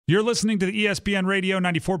You're listening to the ESPN Radio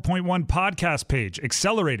 94.1 podcast page,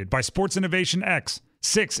 accelerated by Sports Innovation X.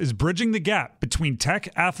 6 is bridging the gap between tech,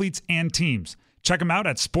 athletes, and teams. Check them out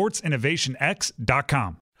at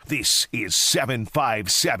sportsinnovationx.com. This is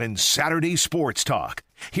 757 Saturday Sports Talk.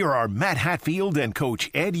 Here are Matt Hatfield and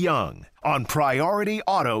Coach Ed Young on Priority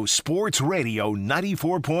Auto Sports Radio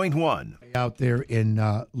 94.1. Out there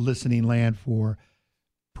in listening land for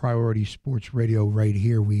Priority Sports Radio right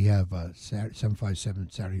here, we have 757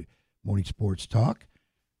 Saturday Morning Sports Talk.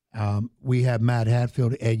 We have Matt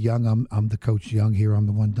Hatfield, Ed Young. I'm the Coach Young here. I'm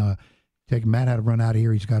the one taking Matt had to run out of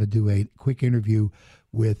here. He's got to do a quick interview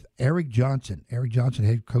with Eric Johnson. Eric Johnson,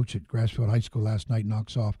 head coach at Grassfield High School last night,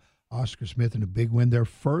 knocks off Oscar Smith in a big win. Their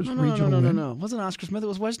first regional win. No. It wasn't Oscar Smith. It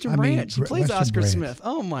was Western Branch. He plays Western Oscar Branch. Smith.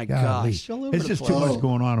 Oh, my gosh. It's just too much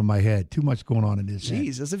going on in my head. Too much going on in this head.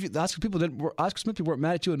 Jeez, as if Oscar Smith people weren't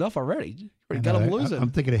mad at you enough already. You already got him losing.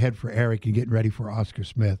 I'm thinking ahead for Eric and getting ready for Oscar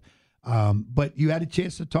Smith. But you had a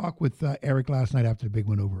chance to talk with Eric last night after the big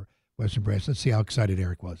win over Western Branch. Let's see how excited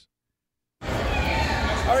Eric was.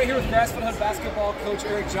 All right, here with Grassfield Head basketball coach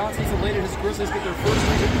Eric Johnson. He's elated his Grizzlies get their first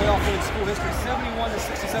region playoff win in school history,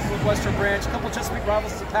 71-67 with Western Branch. A couple Chesapeake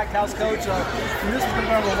rivals as a packed house, coach. This was going to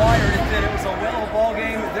run over the wire, and it did. It was a whale of a ball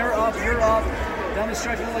game. They're up, you're up. Down the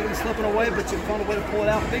stretch, it looked like it was slipping away, but you found a way to pull it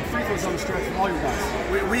out. Big free throws on the stretch from all your guys.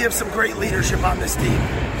 We have some great leadership on this team.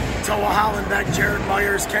 Toa Hollenbeck, Jared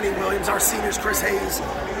Myers, Kenny Williams, our seniors, Chris Hayes,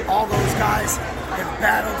 all those guys have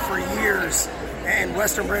battled for years. And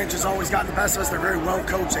Western Branch has always gotten the best of us. They're very well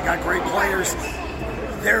coached. They got great players.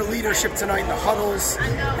 Their leadership tonight in the huddles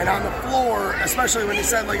and on the floor, especially when they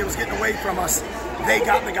said like it was getting away from us, they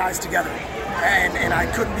got the guys together. And I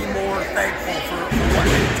couldn't be more thankful for what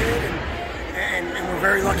they did. And we're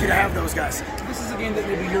very lucky to have those guys. This is a game that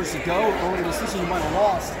maybe years ago, early in the season, you might have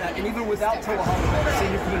lost. And even without Toa Hollenbeck,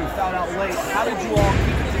 saying you couldn't have fouled out late, how did you all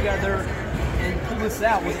keep it together and pull this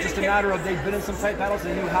out? Was it just a matter of they'd been in some tight battles,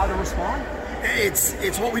 they knew how to respond?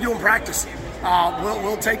 It's what we do in practice.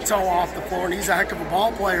 We'll take Toe off the floor, and he's a heck of a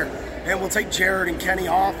ball player. And we'll take Jared and Kenny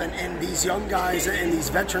off, and these young guys and these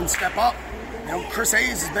veterans step up. You know, Chris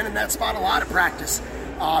Hayes has been in that spot a lot at practice.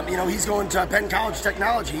 He's going to Penn College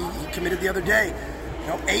Technology. He committed the other day. You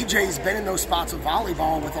know, AJ's been in those spots with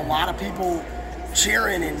volleyball with a lot of people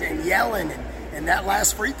cheering and yelling, and that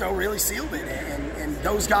last free throw really sealed it. And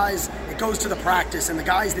those guys, it goes to the practice, and the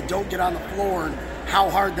guys that don't get on the floor and how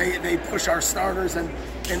hard they push our starters and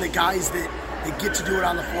the guys that get to do it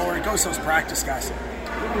on the floor. It goes to those practice guys.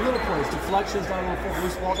 Little plays, deflections, down on the floor,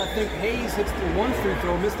 loose balls. I think Hayes hits the one free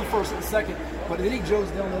throw, missed the first and the second, but then he goes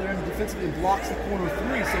down there and defensively blocks the corner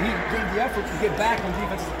three, so he gave the effort to get back on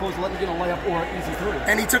defense as opposed to letting him get a layup or an easy three.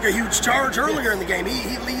 And he took a huge charge earlier in the game.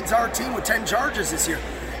 He leads our team with 10 charges this year.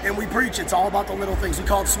 And we preach it's all about the little things. We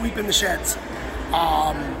call it sweeping the sheds.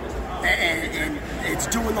 And it's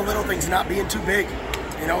doing the little things, not being too big.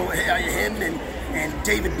 You know, him and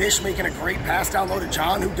David Bish making a great pass down low to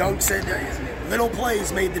John, who dunks it. Little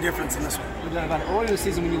plays made the difference in this one. Earlier in the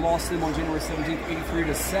season when you lost them on January 17th,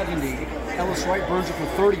 83-70, Ellis Wright burns you for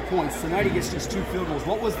 30 points. Tonight he gets just 2 field goals.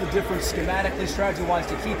 What was the difference schematically, strategy-wise,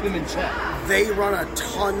 to keep him in check? They run a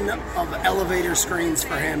ton of elevator screens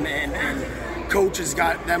for him, and Coach has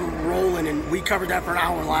got them rolling, and we covered that for an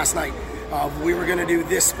hour last night. We were going to do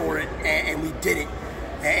this for it, and we did it.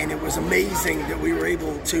 And it was amazing that we were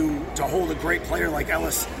able to hold a great player like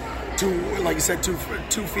Ellis to, like you said, two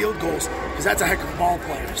field goals, because that's a heck of a ball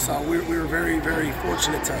player. So we were very, very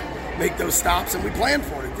fortunate to make those stops, and we planned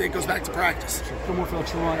for it. It goes back to practice. For Moorfield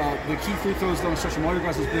Toronto, the key free throws down the stretch from all your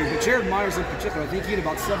guys was big, but Jared Myers in particular, I think he had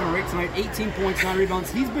about 7 or 8 tonight, 18 points, 9 rebounds.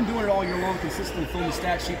 He's been doing it all year long, consistently filling the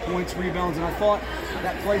stat sheet, points, rebounds, and I thought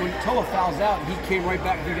that play when Toa fouls out, he came right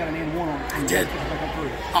back and he got an and one on it. He did.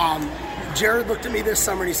 Jared looked at me this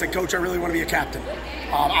summer and he said, Coach, I really want to be a captain.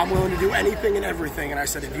 I'm willing to do anything and everything. And I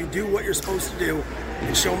said, if you do what you're supposed to do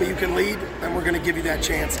and show me you can lead, then we're going to give you that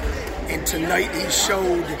chance. And tonight he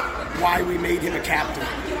showed why we made him a captain.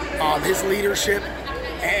 His leadership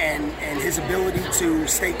and his ability to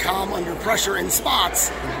stay calm under pressure in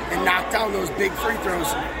spots and knock down those big free throws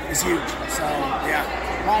is huge. So, yeah.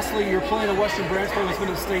 Lastly, you're playing a Western Branch player that's been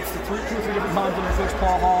in the States 2 or 3 different times under Coach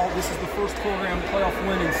Paul Hall. This is the first program playoff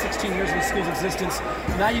win in 16 years of the school's existence.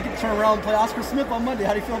 Now you get to turn around and play Oscar Smith on Monday.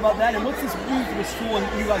 How do you feel about that? And what's this mean for the school and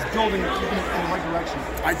you guys building and keeping it in the right direction?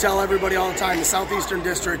 I tell everybody all the time, the Southeastern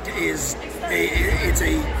District is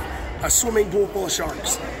a swimming pool full of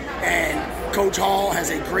sharks. And Coach Hall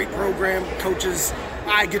has a great program.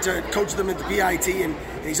 I get to coach them at the PIT, and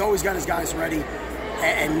he's always got his guys ready.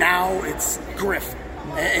 And now it's Griff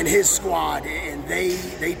and his squad, and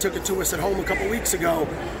they took it to us at home a couple weeks ago,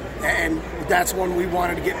 And that's one we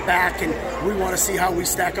wanted to get back, and we want to see how we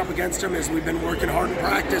stack up against them as we've been working hard in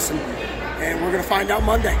practice, and we're going to find out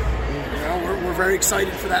Monday. We're very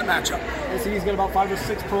excited for that matchup. SC's got about 5 or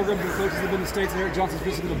 6 programs and coaches that have been in the States, and Eric Johnson's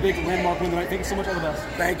visiting a big landmark win tonight. Thank you so much. All the best.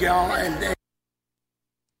 Thank y'all.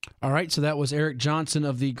 All right, so that was Eric Johnson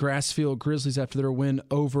of the Grassfield Grizzlies after their win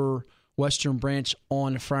over Western Branch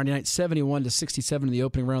on Friday night, 71-67 in the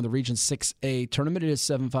opening round of the Region 6A tournament. It is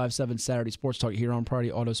 757 Saturday Sports Talk here on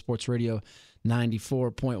Priority Auto Sports Radio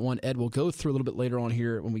 94.1. Ed, we'll go through a little bit later on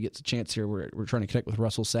here when we get the chance here. We're trying to connect with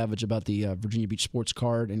Russell Savage about the Virginia Beach Sports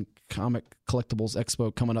Card and Comic Collectibles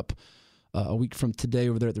Expo coming up a week from today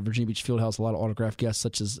over there at the Virginia Beach Fieldhouse. A lot of autographed guests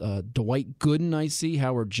such as Dwight Gooden, I see,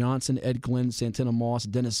 Howard Johnson, Ed Glenn, Santana Moss,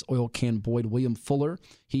 Dennis Oil Can Boyd, William Fuller,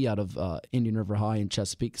 he out of Indian River High in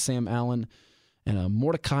Chesapeake, Sam Allen, and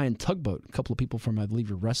Mordecai and Tugboat, a couple of people from, I believe,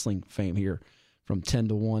 your wrestling fame here from 10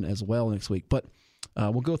 to 1 as well next week. But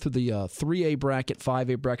we'll go through the 3A bracket,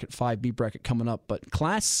 5A bracket, 5B bracket coming up. But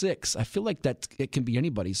Class 6, I feel like that it can be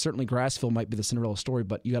anybody. Certainly Grassfield might be the Cinderella story,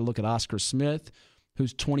 but you got to look at Oscar Smith,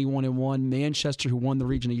 who's 21-1, Manchester, who won the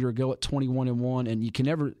region a year ago at 21-1, and you can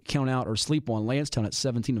never count out or sleep on Lansdowne at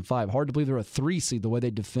 17-5. Hard to believe they're a 3 seed the way they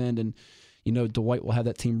defend, and Dwight will have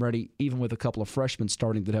that team ready, even with a couple of freshmen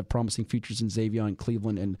starting that have promising futures in Xavier and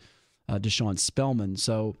Cleveland and Deshaun Spellman.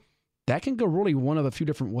 So that can go really one of a few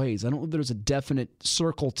different ways. I don't know if there's a definite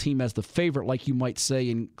circle team as the favorite, like you might say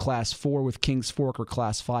in Class 4 with Kings Fork or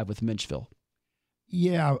Class 5 with Minchville.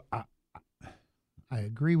 Yeah, I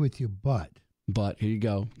agree with you, but here you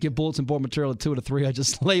go. Get bulletin board material at 2 to 3. I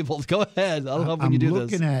just labeled. Go ahead. I'll help when you do this. I'm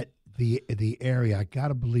looking at the area. I got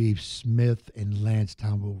to believe Smith and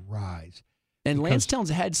Lansdowne will rise. And Lansdowne's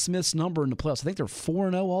had Smith's number in the playoffs. I think they're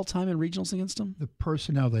 4-0 all-time in regionals against them. The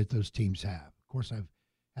personnel that those teams have. Of course, I've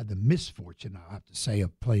had the misfortune, I have to say,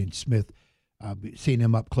 of playing Smith, seeing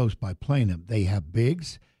them up close by playing them. They have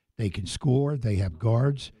bigs. They can score. They have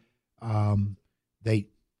guards. They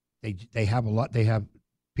have a lot. They have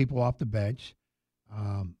people off the bench.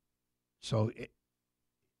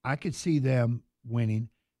 I could see them winning.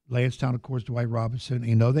 Lansdowne, of course, Dwight Robinson.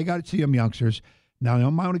 They got to see them youngsters. Now,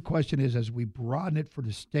 my only question is, as we broaden it for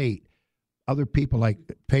the state, other people like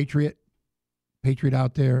Patriot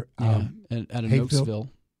out there. And out of Oaksville.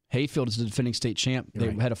 Hayfield is the defending state champ.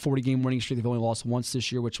 They had a 40-game winning streak. They've only lost once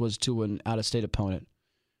this year, which was to an out-of-state opponent.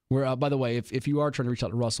 We're, by the way, if you are trying to reach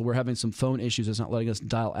out to Russell, we're having some phone issues. It's not letting us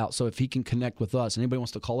dial out. So if he can connect with us, anybody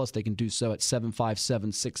wants to call us, they can do so at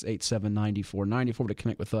 757-687-9494 to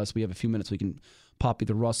connect with us. We have a few minutes. We can pop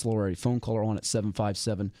either Russell or a phone caller on at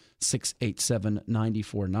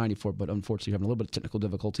 757-687-9494. But unfortunately, we're having a little bit of technical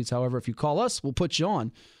difficulties. However, if you call us, we'll put you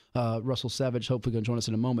on. Russell Savage, hopefully going to join us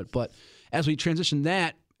in a moment. But as we transition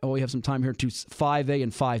that, we have some time here to 5A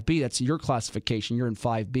and 5B. That's your classification. You're in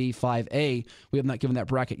 5B, 5A. We have not given that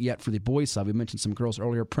bracket yet for the boys' side. We mentioned some girls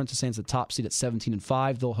earlier. Princess Anne's the top seed at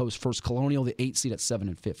 17-5. They'll host First Colonial, the 8 seed at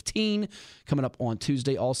 7-15. Coming up on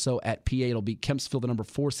Tuesday, also at PA, it'll be Kempsville, the number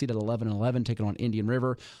 4 seed at 11-11, taking on Indian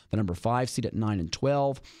River, the number 5 seed at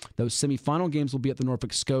 9-12. Those semifinal games will be at the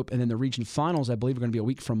Norfolk Scope, and then the region finals, I believe, are going to be a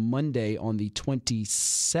week from Monday on the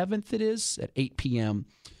 27th. It is at 8 p.m.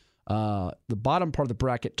 The bottom part of the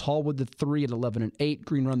bracket, Tallwood the 3 at 11-8,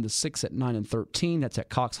 Green Run the 6 at 9-13. That's at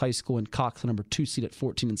Cox High School, and Cox the number 2 seed at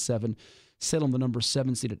 14-7. Salem the number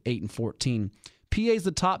 7 seed at 8-14. PA's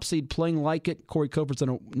the top seed, playing like it. Corey Coper's done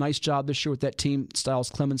a nice job this year with that team. Styles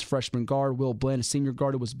Clemens, freshman guard. Will Bland, a senior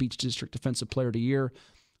guard, who was Beach District Defensive Player of the Year.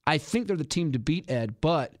 I think they're the team to beat, Ed,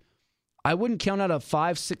 but I wouldn't count out a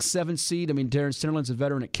 5, 6, 7 seed. I mean, Darren Centerland's a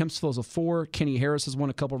veteran at Kempsville as a 4. Kenny Harris has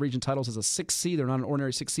won a couple of region titles as a 6 seed. They're not an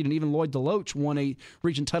ordinary 6 seed. And even Lloyd Deloach won a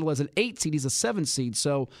region title as an 8 seed. He's a 7 seed.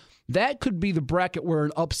 So that could be the bracket where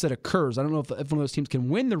an upset occurs. I don't know if one of those teams can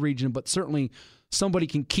win the region, but certainly somebody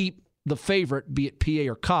can keep the favorite, be it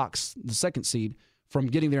PA or Cox, the 2nd seed, from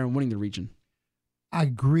getting there and winning the region. I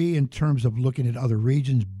agree in terms of looking at other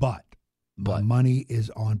regions, but my money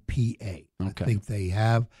is on PA. Okay. I think they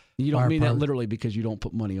have. You don't mean that literally because you don't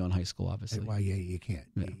put money on high school, obviously. Well, yeah, you can't.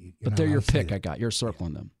 Yeah. But they're your pick, I got. You're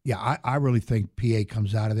circling them. Yeah, I really think PA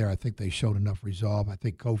comes out of there. I think they showed enough resolve. I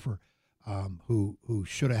think Kofor, who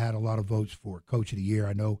should have had a lot of votes for Coach of the Year.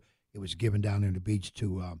 I know it was given down in the beach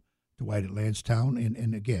to Dwight at Lansdowne.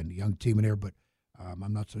 And again, a young team in there, but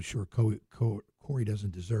I'm not so sure Corey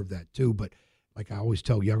doesn't deserve that too. But like I always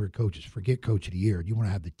tell younger coaches, forget Coach of the Year. You want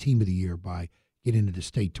to have the Team of the Year by getting into the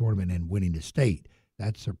state tournament and winning the state.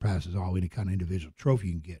 That surpasses all any kind of individual trophy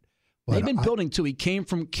you can get. They've been building too. He came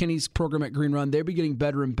from Kenny's program at Green Run. They'll be getting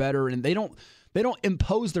better and better, and they don't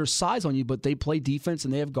impose their size on you, but they play defense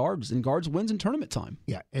and they have guards, and guards wins in tournament time.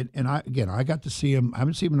 Yeah, and I got to see him. I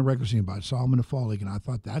haven't seen him in the regular season, but I saw him in the fall league, and I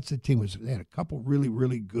thought that's the team. They had a couple really,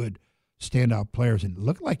 really good standout players, and it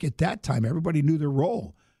looked like at that time everybody knew their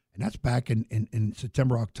role, and that's back in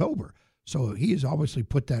September, October. So he has obviously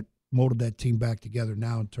molded that team back together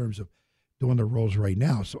now in terms of doing their roles right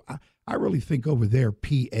now. So I really think over there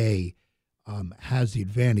PA has the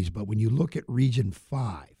advantage. But when you look at Region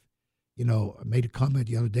 5, I made a comment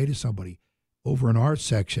the other day to somebody over in our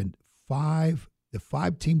section, the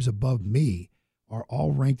 5 teams above me are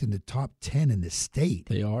all ranked in the top 10 in the state.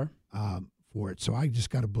 They are? For it. So I just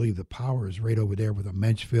got to believe the power is right over there with a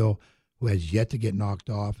Menchville who has yet to get knocked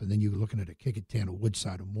off. And then you're looking at a Kecoughtan, a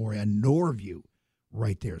Woodside, a Moore, and Norview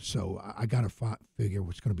right there. So I got to figure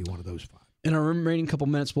what's going to be one of those 5. In our remaining couple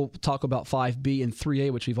minutes, we'll talk about 5B and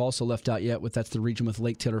 3A, which we've also left out yet. That's the region with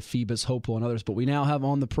Lake Taylor, Phoebus, Hopewell, and others. But we now have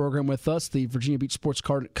on the program with us the Virginia Beach Sports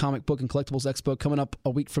Card, Comic Book, and Collectibles Expo coming up a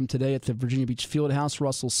week from today at the Virginia Beach Fieldhouse.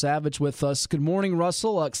 Russell Savage with us. Good morning,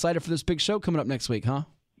 Russell. Excited for this big show coming up next week, huh?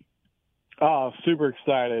 Oh, super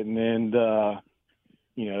excited. And,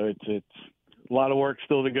 it's a lot of work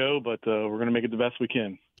still to go, but we're going to make it the best we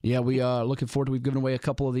can. Yeah, we are looking forward to. We've given away a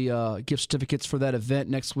couple of the gift certificates for that event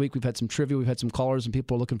next week. We've had some trivia, we've had some callers, and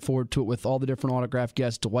people are looking forward to it with all the different autograph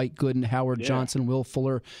guests: Dwight Gooden, Howard Johnson, Will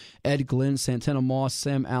Fuller, Ed Glenn, Santana Moss,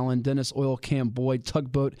 Sam Allen, Dennis Oil, Cam Boyd,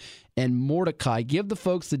 Tugboat, and Mordecai. Give the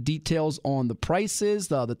folks the details on the prices,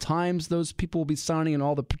 the times those people will be signing, and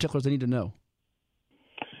all the particulars they need to know.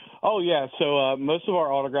 Oh, yeah. So most of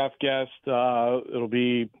our autograph guests, it'll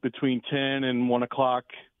be between 10 and 1 o'clock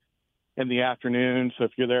in the afternoon. So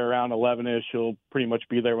if you're there around 11-ish, you'll pretty much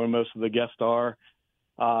be there when most of the guests are.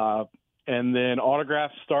 And then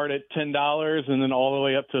autographs start at $10 and then all the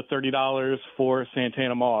way up to $30 for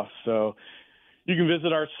Santana Moss. So you can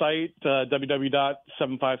visit our site,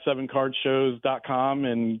 www.757cardshows.com,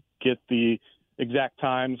 and get the exact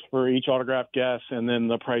times for each autograph guest and then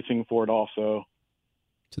the pricing for it also.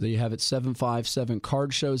 So there you have it,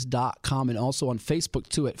 757cardshows.com, and also on Facebook,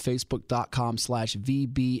 too, at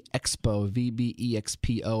facebook.com/VBExpo,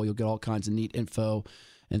 VBEXPO. You'll get all kinds of neat info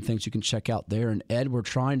and things you can check out there. And, Ed, we're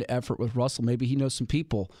trying to effort with Russell. Maybe he knows some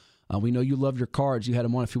people. We know you love your cards. You had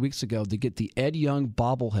him on a few weeks ago to get the Ed Young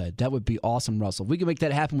bobblehead. That would be awesome, Russell. If we can make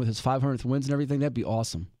that happen with his 500th wins and everything, that'd be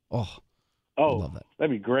awesome. Oh, love that.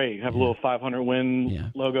 That'd be great. Have a little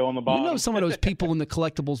 500-win logo on the bottom. You know, some of those people in the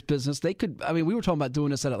collectibles business, they could, we were talking about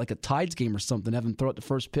doing this at like a Tides game or something, have them throw out the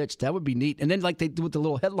first pitch. That would be neat. And then like they do with the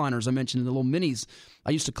little headliners I mentioned, the little minis.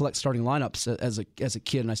 I used to collect starting lineups as a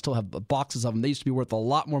kid, and I still have boxes of them. They used to be worth a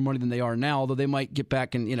lot more money than they are now, although they might get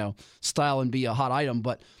back and, style and be a hot item.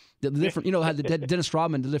 But the different, had the Dennis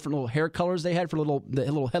Rodman, the different little hair colors they had for the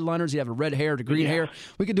little headliners. You have a red hair to green hair.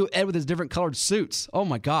 We could do Ed with his different colored suits. Oh,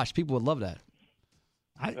 my gosh. People would love that.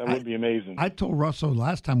 That would be amazing. I told Russell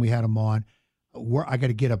last time we had him on, I got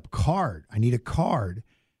to get a card. I need a card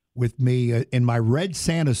with me in my red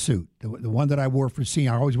Santa suit, the one that I wore for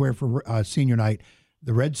senior. I always wear it for senior night,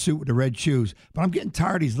 the red suit with the red shoes. But I'm getting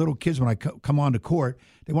tired of these little kids when I come on to court.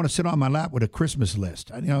 They want to sit on my lap with a Christmas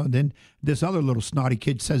list. And then this other little snotty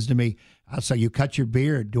kid says to me, "So you cut your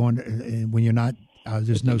beard when you're not."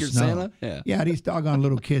 There's no snow. Santa? Yeah, these doggone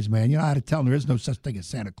little kids, man. You know how to tell them there is no such thing as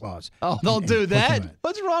Santa Claus. Oh, don't do that.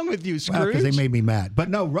 What's wrong with you, Scrooge? Well, because they made me mad.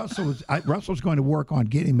 But no, Russell's going to work on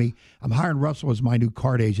getting me. I'm hiring Russell as my new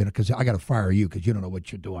card agent because I got to fire you because you don't know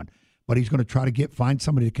what you're doing. But he's going to try to find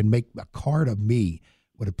somebody that can make a card of me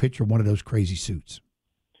with a picture of one of those crazy suits.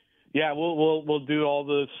 Yeah, we'll do all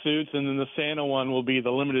the suits, and then the Santa one will be the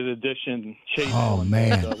limited edition chase. Oh,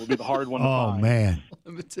 man. Will be the hard one to find. Oh, man.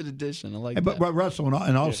 Limited edition. I like that. But Russell,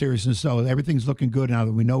 in all seriousness, though, everything's looking good now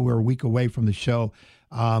that we know we're a week away from the show.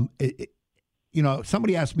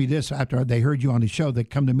 Somebody asked me this after they heard you on the show. They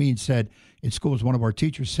come to me and said, in school, as one of our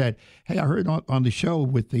teachers said, "Hey, I heard on the show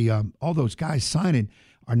with the all those guys signing.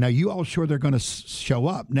 Are now you all sure they're going to show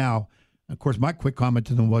up?" Now, of course, my quick comment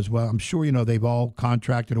to them was, well, I'm sure, they've all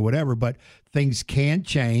contracted or whatever, but things can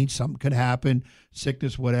change. Something could happen,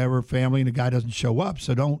 sickness, whatever, family, and the guy doesn't show up.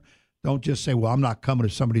 So don't just say, well, I'm not coming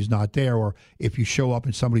if somebody's not there, or if you show up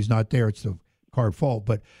and somebody's not there, it's the card fault.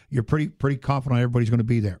 But you're pretty confident everybody's going to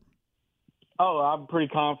be there. Oh, I'm pretty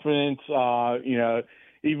confident.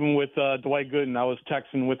 Even with Dwight Gooden, I was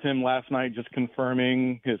texting with him last night just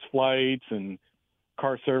confirming his flights and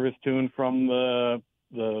car service to and from the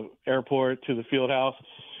airport to the field house.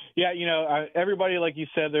 Yeah, everybody, like you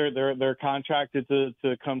said, they're contracted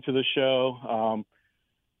to come to the show.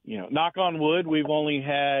 Knock on wood, we've only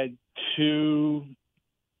had 2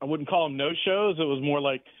 I wouldn't call them no-shows. It was more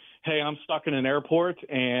like, hey, I'm stuck in an airport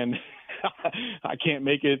and I can't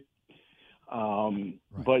make it. Right.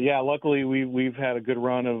 But yeah, luckily we've had a good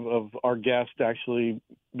run of our guests actually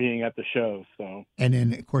being at the show. So, and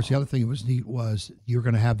then of course the other thing that was neat was you're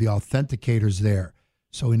going to have the authenticators there.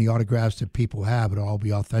 So any autographs that people have, it'll all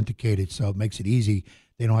be authenticated. So it makes it easy.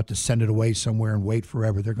 They don't have to send it away somewhere and wait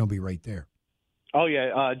forever. They're going to be right there. Oh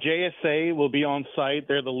yeah, JSA will be on site.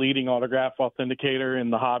 They're the leading autograph authenticator in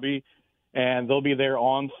the hobby, and they'll be there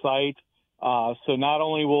on site. So not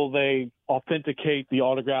only will they authenticate the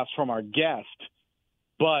autographs from our guest,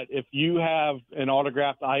 but if you have an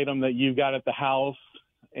autographed item that you got at the house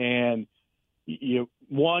and you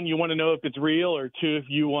want to know if it's real, or two, if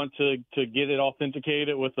you want to get it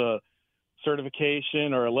authenticated with a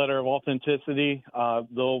certification or a letter of authenticity,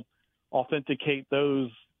 they'll authenticate those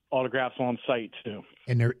autographs on site too.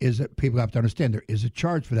 And people have to understand there is a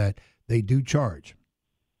charge for that. They do charge.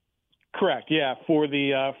 Correct. Yeah, for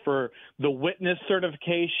the witness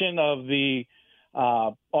certification of the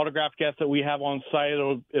autograph guests that we have on site,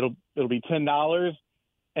 it'll be $10,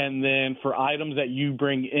 and then for items that you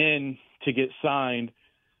bring in to get signed,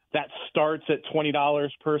 that starts at $20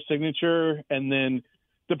 per signature, and then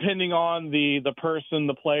depending on the person,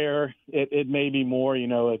 the player, it may be more. You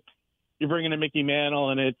know, you're bringing a Mickey Mantle,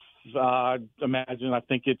 and it's imagine I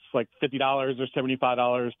think it's like $50 or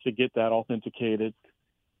 $75 to get that authenticated.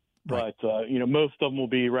 Right. But, most of them will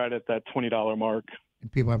be right at that $20 mark.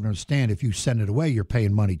 And people have to understand if you send it away, you're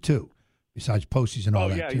paying money too, besides postage and all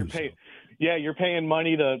that too. You're paying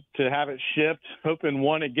money to have it shipped, hoping,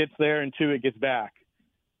 one, it gets there, and two, it gets back.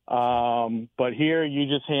 But here you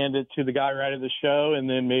just hand it to the guy right at the show, and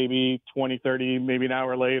then maybe 20, 30, maybe an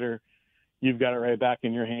hour later, you've got it right back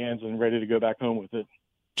in your hands and ready to go back home with it.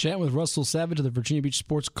 Chatting with Russell Savage of the Virginia Beach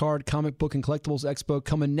Sports Card, Comic Book, and Collectibles Expo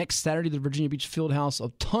coming next Saturday to the Virginia Beach Fieldhouse. A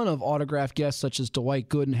ton of autograph guests such as Dwight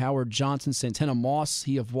Gooden, Howard Johnson, Santana Moss,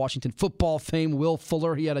 he of Washington football fame, Will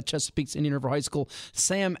Fuller, he out of Chesapeake's Indian River High School,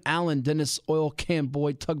 Sam Allen, Dennis Oil Can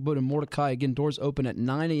Boyd, Tugboat, and Mordecai. Again, doors open at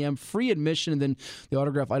 9 a.m., free admission, and then the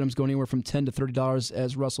autograph items go anywhere from $10 to $30,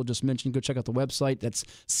 as Russell just mentioned. Go check out the website. That's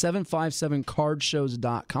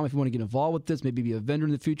 757cardshows.com if you want to get involved with this, maybe be a vendor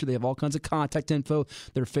in the future. They have all kinds of contact info.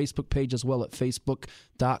 Their Facebook page as well at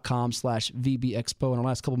facebook.com/VBExpo. In our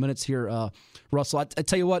last couple minutes here, Russell, I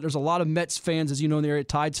tell you what, there's a lot of Mets fans, as you know, in the area,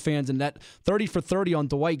 Tides fans, and that 30 for 30 on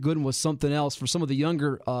Dwight Gooden was something else. For some of the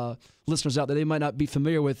younger listeners out there, they might not be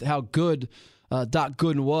familiar with how good Doc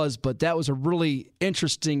Gooden was, but that was a really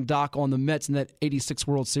interesting doc on the Mets and that 86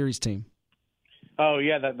 World Series team. Oh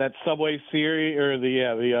yeah, that Subway series, or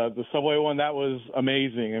the Subway one, that was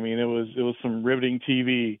amazing. I mean, it was some riveting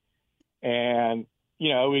TV, and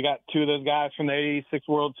we got two of those guys from the 86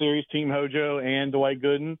 World Series team, Hojo and Dwight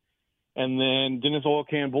Gooden, and then Dennis Oil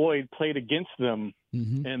Can Boyd played against them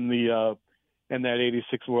in that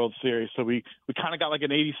 86 World Series. So we kind of got like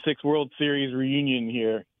an 86 World Series reunion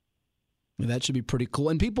here. That should be pretty cool.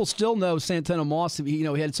 And people still know Santana Moss. He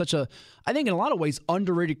had such a, I think in a lot of ways,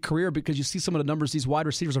 underrated career, because you see some of the numbers these wide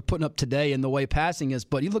receivers are putting up today and the way passing is.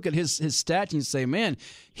 But you look at his stats and you say, man,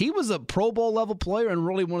 he was a Pro Bowl level player and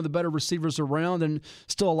really one of the better receivers around. And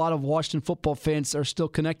still a lot of Washington football fans are still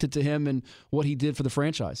connected to him and what he did for the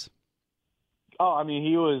franchise. Oh, I mean,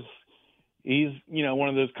 he's one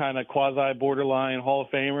of those kind of quasi borderline Hall of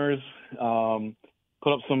Famers.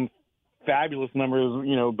 Put up some fabulous numbers,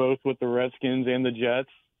 both with the Redskins and the Jets.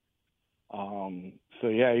 So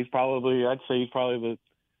yeah, I'd say he's probably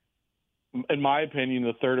in my opinion,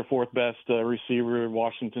 the third or fourth best receiver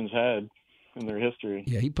Washington's had in their history.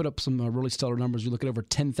 Yeah, he put up some really stellar numbers. You look at over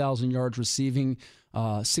 10,000 yards receiving,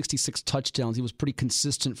 66 touchdowns. He was pretty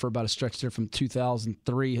consistent for about a stretch there from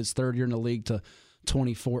 2003, his third year in the league, to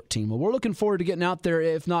 2014. Well, we're looking forward to getting out there,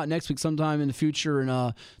 if not next week, sometime in the future,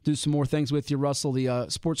 and do some more things with you, Russell. The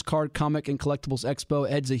Sports Card, Comic, and Collectibles Expo.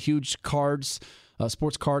 Ed's a huge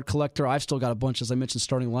sports card collector. I've still got a bunch, as I mentioned,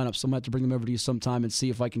 starting lineup, so I'm going to have to bring them over to you sometime and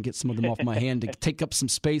see if I can get some of them off my hand to take up some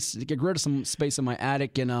space, to get rid of some space in my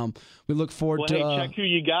attic. And we look forward to... Well, hey, check who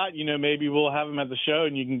you got. Maybe we'll have them at the show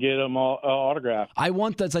and you can get them all autographed. I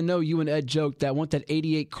want that, as I know you and Ed joked, I want that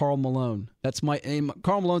 88 Karl Malone. That's my aim.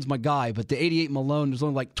 Karl Malone's my guy, but the 88 Malone, there's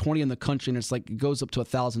only like 20 in the country, and it goes up to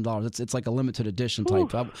 $1,000. It's like a limited edition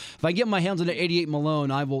type. If I get my hands on the 88 Malone,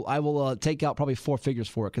 I will take out probably four figures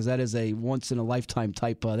for it, because that is a once in a lifetime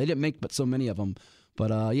type. They didn't make but so many of them.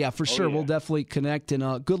 But yeah, for sure, we'll definitely connect,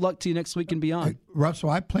 and good luck to you next week and beyond. Russell,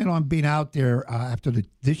 I plan on being out there after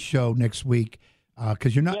this show next week,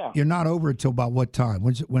 because you're not over until about what time?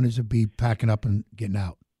 When does it be packing up and getting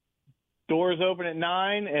out? Doors open at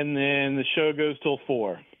 9, and then the show goes till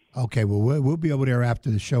 4. Okay, well, we'll be over there after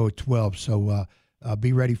the show at 12, so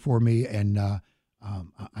be ready for me, and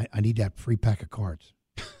I need that free pack of cards.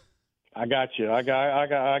 I got you. I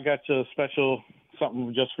got you a special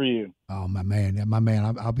something just for you. Oh, my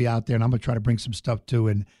man. I'll be out there, and I'm going to try to bring some stuff, too,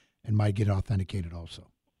 and might get authenticated also.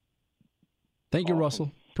 Thank you,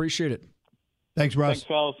 Russell. Appreciate it. Thanks, Russ. Thanks,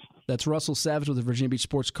 fellas. That's Russell Savage with the Virginia Beach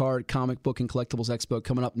Sports Card, Comic Book, and Collectibles Expo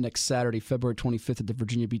coming up next Saturday, February 25th at the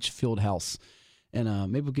Virginia Beach Fieldhouse. And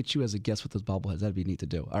maybe we'll get you as a guest with those bobbleheads. That'd be neat to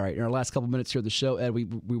do. All right, in our last couple minutes here of the show, Ed, we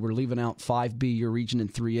were leaving out 5B, your region,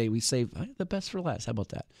 and 3A. We saved the best for last. How about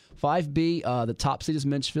that? 5B, the top seed is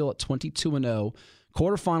Menchville at 22-0.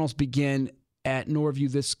 Quarterfinals begin at Norview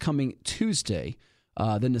this coming Tuesday.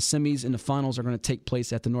 Then the semis and the finals are going to take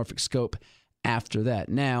place at the Norfolk Scope after that.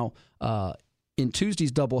 Now, in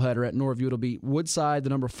Tuesday's doubleheader at Norview, it'll be Woodside, the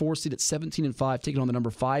number 4 seed at 17-5, taking on the number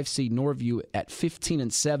 5 seed Norview at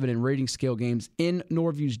 15-7 in rating scale games in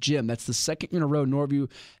Norview's gym. That's the second year in a row Norview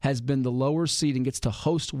has been the lower seed and gets to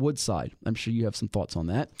host Woodside. I'm sure you have some thoughts on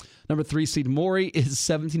that. Number 3 seed Maury is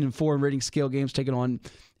 17-4 in rating scale games, taking on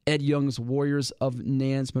Ed Young's Warriors of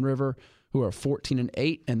Nansemond River, who are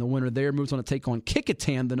 14-8, and the winner there moves on to take on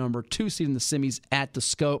Kickingham, the number 2 seed in the semis at the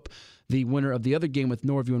Scope. The winner of the other game with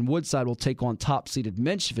Norview and Woodside will take on top-seeded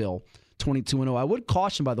Menchville, 22-0. I would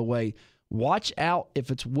caution, by the way, watch out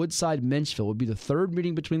if it's Woodside-Menchville. It would be the third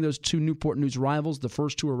meeting between those two Newport News rivals. The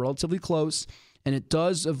first two are relatively close, and it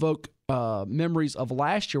does evoke memories of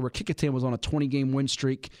last year where Kickingham was on a 20-game win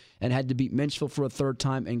streak and had to beat Menchville for a third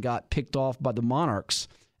time and got picked off by the Monarchs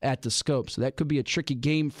at the Scope. So that could be a tricky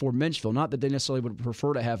game for Menchville. Not that they necessarily would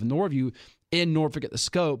prefer to have Norview in Norfolk at the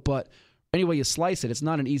Scope, but anyway you slice it, it's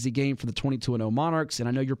not an easy game for the 22-0 Monarchs, and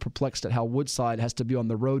I know you're perplexed at how Woodside has to be on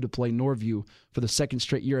the road to play Norview for the second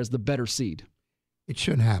straight year as the better seed. It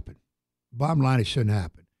shouldn't happen. Bottom line, it shouldn't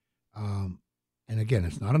happen. And again,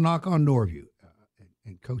 it's not a knock on Norview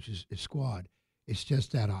and Coach's squad. It's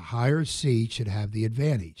just that a higher seed should have the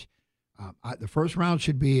advantage. The first round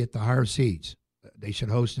should be at the higher seeds. They should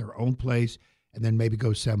host their own place and then maybe go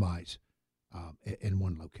semis in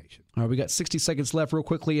one location. All right, we got 60 seconds left real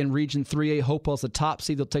quickly in Region 3A. Hopewell's the top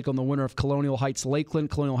seed. They'll take on the winner of Colonial Heights Lakeland.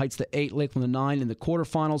 Colonial Heights the 8, Lakeland the 9 in the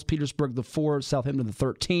quarterfinals. Petersburg the 4, Southampton the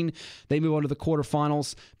 13. They move on to the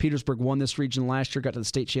quarterfinals. Petersburg won this region last year, got to the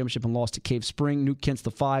state championship and lost to Cave Spring. New Kent's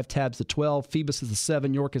the 5, Tab's the 12. Phoebus is the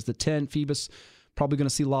 7, York is the 10. Phoebus probably going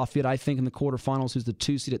to see Lafayette, I think, in the quarterfinals, who's the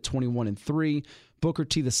 2 seed at 21-3. Booker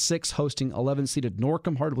T, the 6, hosting 11-seeded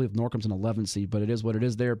Norcom. Hard to believe Norcom's an 11 seed, but it is what it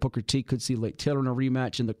is there. Booker T could see Lake Taylor in a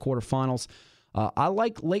rematch in the quarterfinals. I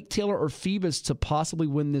like Lake Taylor or Phoebus to possibly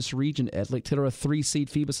win this region. At Lake Taylor, a 3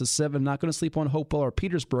 seed, Phoebus a 7. Not going to sleep on Hopewell or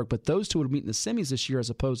Petersburg, but those two would meet in the semis this year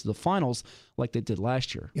as opposed to the finals like they did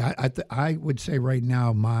last year. Yeah, I would say right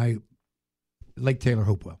now my Lake Taylor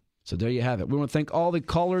Hopewell. So there you have it. We want to thank all the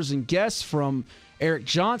callers and guests from Eric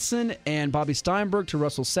Johnson and Bobby Steinberg to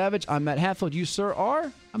Russell Savage. I'm Matt Hatfield. You, sir,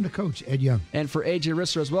 are? I'm the coach, Ed Young. And for AJ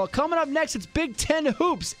Risser as well. Coming up next, it's Big Ten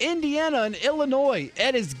Hoops, Indiana and Illinois.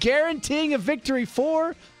 Ed is guaranteeing a victory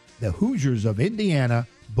for the Hoosiers of Indiana.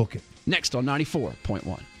 Book it. Next on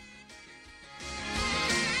 94.1.